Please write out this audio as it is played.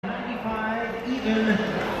in a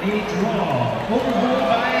draw. Overruled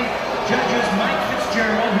by judges Mike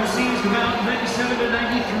Fitzgerald, who sees the bout 97 to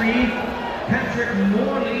 93. Patrick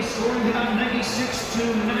Morley scoring the bout 96 to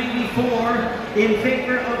 94 in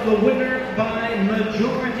favor of the winner by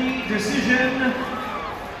majority decision,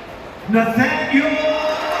 Nathaniel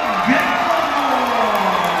Gilmore.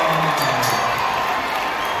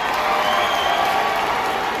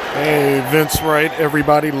 Hey, Vince Wright,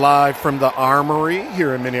 everybody, live from the Armory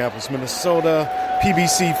here in Minneapolis, Minnesota.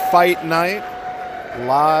 PBC Fight Night,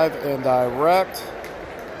 live and direct.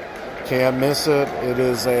 Can't miss it. It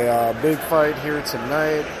is a big fight here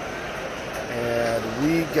tonight. And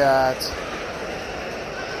we got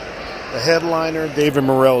the headliner, David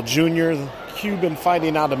Morrell Jr., the Cuban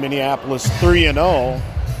fighting out of Minneapolis, 3-0.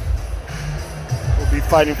 Will be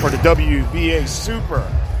fighting for the WBA Super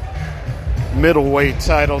middleweight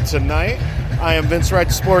title tonight. I am Vince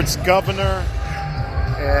Wright, sports governor.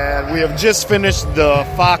 And we have just finished the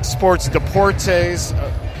Fox Sports Deportes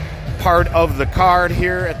part of the card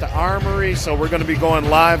here at the Armory, so we're going to be going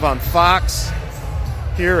live on Fox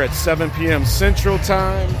here at 7 p.m. Central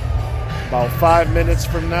Time, about 5 minutes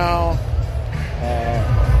from now.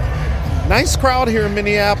 Nice crowd here in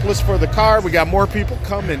Minneapolis for the card. We got more people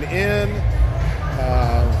coming in.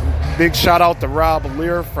 Big shout out to Rob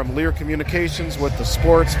Lear from Lear Communications with the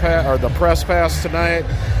sports pass or the press pass tonight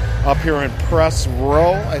up here in Press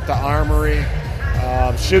Row at the Armory.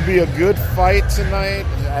 Should be a good fight tonight.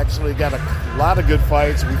 Actually got a lot of good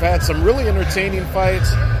fights. We've had some really entertaining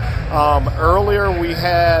fights. Earlier we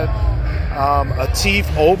had Atif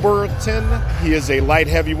Oberton. He is a light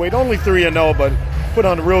heavyweight, only 3-0, but put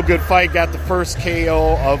on a real good fight. Got the first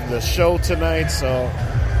KO of the show tonight. So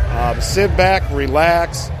sit back,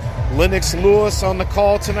 relax. Lennox Lewis on the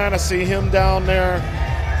call tonight. I see him down there.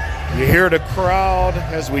 You hear the crowd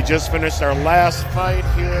as we just finished our last fight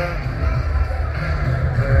here.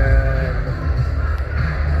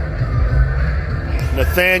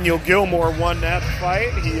 Nathaniel Gilmore won that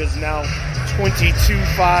fight. He is now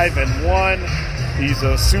 22-5-1. He's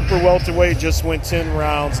a super welterweight, just went 10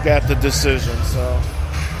 rounds, got the decision. So,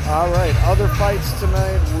 all right, other fights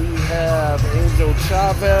tonight. We have Angel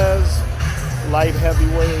Chavez, light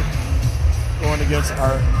heavyweight, going against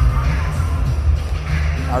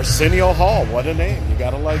Arsenio Hall. What a name. You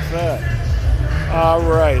got to like that. All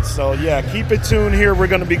right, so, yeah, keep it tuned here. We're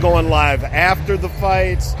going to be going live after the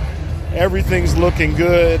fights. Everything's looking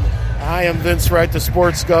good. I am Vince Wright, the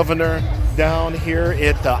sports governor, down here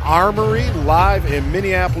at the Armory, live in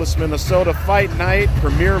Minneapolis, Minnesota. Fight Night,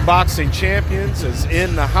 Premier Boxing Champions is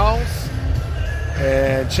in the house.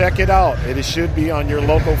 And check it out. It should be on your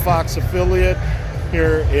local Fox affiliate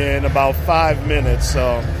here in about 5 minutes.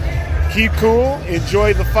 So keep cool.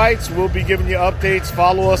 Enjoy the fights. We'll be giving you updates.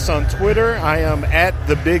 Follow us on Twitter. I am at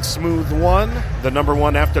the Big Smooth 1, the number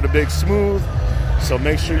 1 after the Big Smooth. So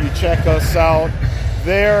make sure you check us out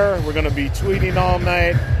there. We're going to be tweeting all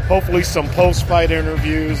night. Hopefully some post-fight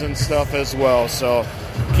interviews and stuff as well. So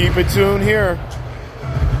keep it tuned here.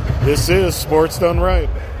 This is Sports Done Right.